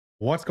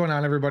What's going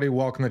on, everybody?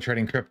 Welcome to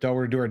Trading Crypto.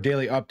 We're going to do our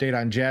daily update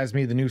on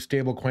Jasmy, the new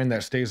stable coin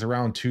that stays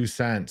around 2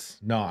 cents.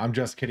 No, I'm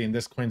just kidding.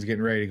 This coin's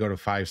getting ready to go to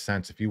 5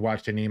 cents. If you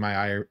watched any of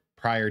my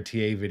prior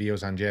TA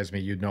videos on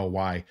Jasmy, you'd know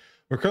why.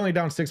 We're currently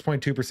down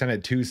 6.2%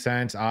 at 2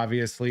 cents.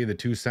 Obviously, the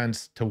 2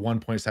 cents to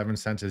 1.7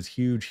 cents is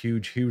huge,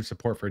 huge, huge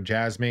support for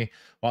Jasmy.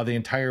 While the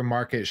entire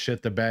market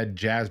shit the bed,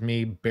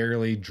 Jasmy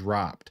barely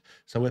dropped.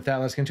 So with that,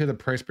 let's get into the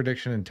price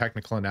prediction and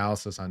technical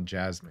analysis on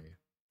Jasmy.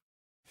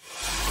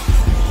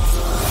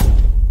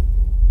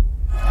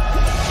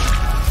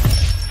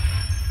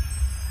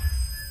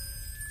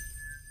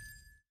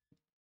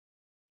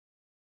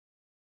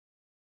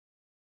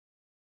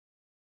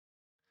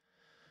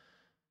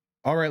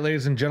 All right,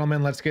 ladies and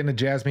gentlemen, let's get into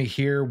Jasmy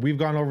here. We've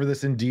gone over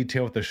this in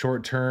detail with the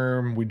short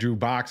term. We drew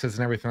boxes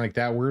and everything like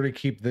that. We're going to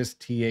keep this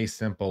TA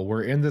simple.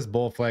 We're in this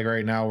bull flag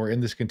right now. We're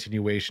in this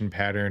continuation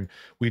pattern.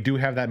 We do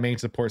have that main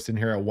support sitting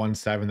here at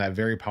 1.7, that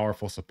very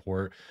powerful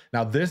support.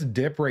 Now, this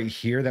dip right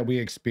here that we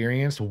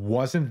experienced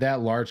wasn't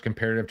that large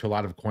comparative to a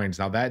lot of coins.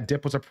 Now, that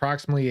dip was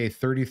approximately a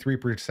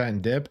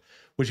 33% dip,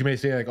 which you may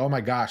say like, oh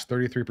my gosh,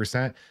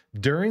 33%.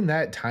 During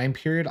that time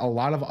period, a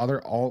lot of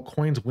other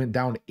altcoins went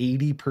down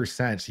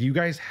 80%. So you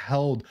guys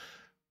held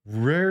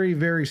very,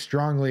 very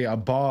strongly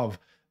above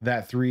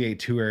that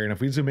 382 area. And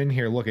if we zoom in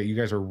here, look at, you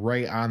guys are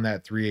right on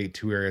that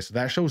 382 area. So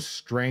that shows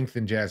strength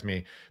in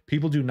Jasmy.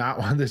 People do not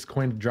want this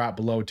coin to drop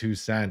below 2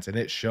 cents, and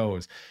it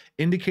shows.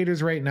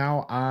 Indicators right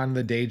now on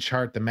the day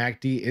chart, the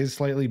MACD is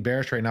slightly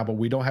bearish right now, but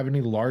we don't have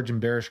any large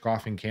and bearish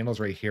golfing candles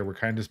right here. We're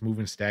kind of just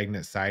moving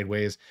stagnant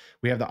sideways.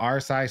 We have the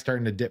RSI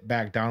starting to dip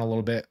back down a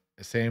little bit.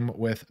 Same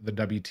with the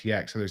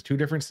WTX. So there's two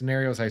different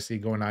scenarios I see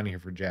going on here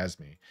for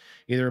Jasmy.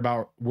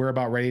 Either we're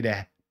about ready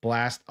to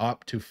blast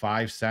up to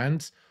 5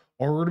 cents,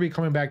 or we're going to be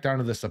coming back down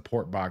to the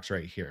support box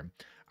right here.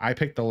 I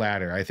picked the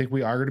latter. I think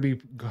we are going to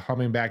be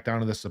coming back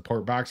down to the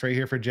support box right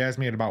here for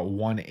Jasmy at about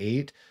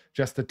 1.8,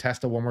 just to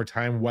test it one more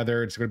time.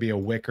 Whether it's going to be a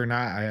wick or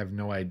not, I have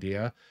no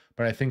idea.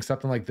 But I think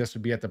something like this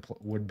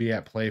would be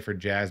at play for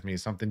Jasmy,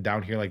 something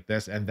down here like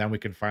this, and then we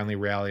could finally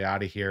rally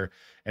out of here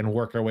and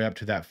work our way up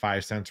to that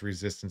 5 cents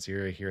resistance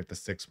area here at the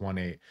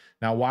 618.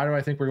 Now, why do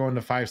I think we're going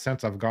to 5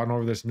 cents? I've gone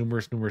over this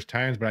numerous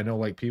times, but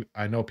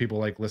I know people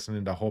like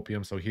listening to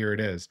Hopium, so here it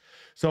is.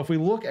 So if we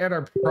look at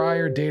our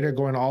prior data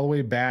going all the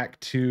way back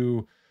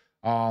to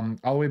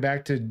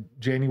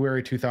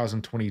January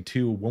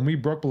 2022, when we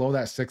broke below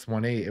that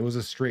 618, it was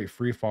a straight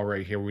free fall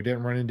right here. We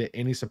didn't run into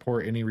any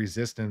support, any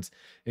resistance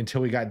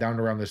until we got down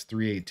to around this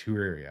 382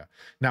 area.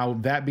 Now,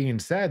 that being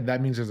said,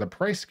 that means there's a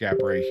price gap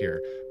right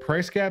here.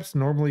 Price gaps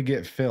normally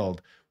get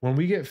filled. When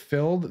we get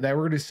filled, that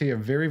we're going to see a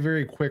very,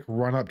 very quick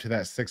run up to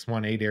that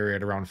 618 area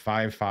at around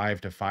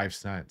 5.5 to 5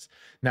 cents.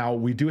 Now,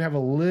 we do have a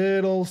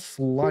little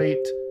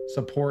slight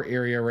support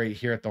area right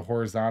here at the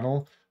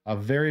horizontal. A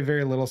very,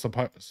 very little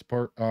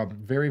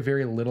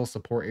very little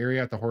support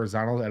area at the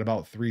horizontal at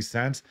about 3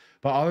 cents.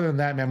 But other than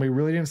that, man, we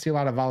really didn't see a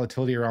lot of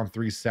volatility around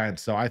 3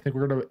 cents. So I think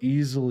we're going to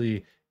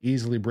easily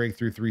break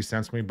through 3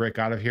 cents when we break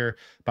out of here.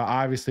 But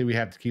obviously we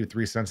have to keep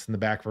 3 cents in the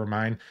back of our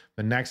mind.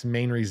 The next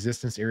main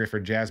resistance area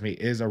for Jasmy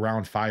is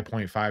around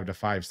 5.5 to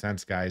 5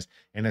 cents, guys.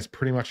 And it's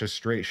pretty much a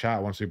straight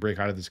shot once we break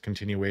out of this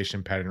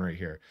continuation pattern right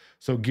here.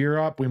 So gear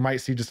up. We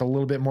might see just a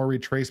little bit more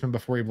retracement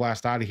before we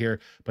blast out of here,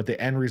 but the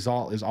end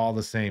result is all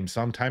the same.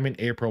 Sometime in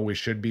April, we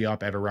should be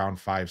up at around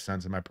 5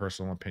 cents in my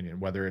personal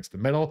opinion. Whether it's the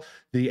middle,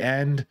 the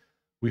end,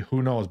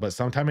 who knows, but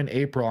sometime in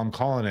April, I'm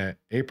calling it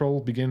April,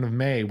 beginning of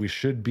May, we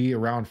should be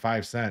around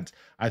 5 cents.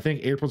 I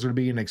think April's going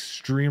to be an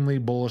extremely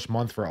bullish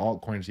month for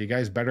altcoins. You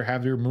guys better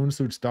have your moon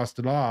suits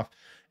dusted off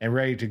and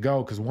ready to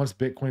go, because once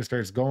Bitcoin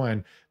starts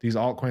going, these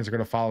altcoins are going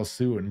to follow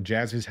suit, and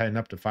Jasmy's heading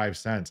up to 5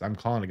 cents. I'm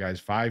calling it, guys.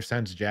 5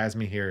 cents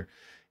Jasmy here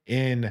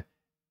in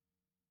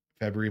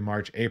February,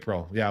 March,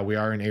 April. Yeah, we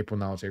are in April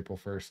now. It's April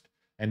 1st.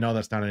 And no,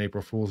 that's not an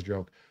April Fool's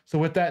joke. So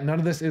with that, none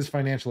of this is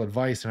financial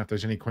advice. And if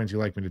there's any coins you'd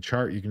like me to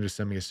chart, you can just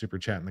send me a super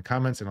chat in the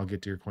comments and I'll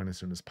get to your coin as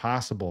soon as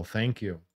possible. Thank you.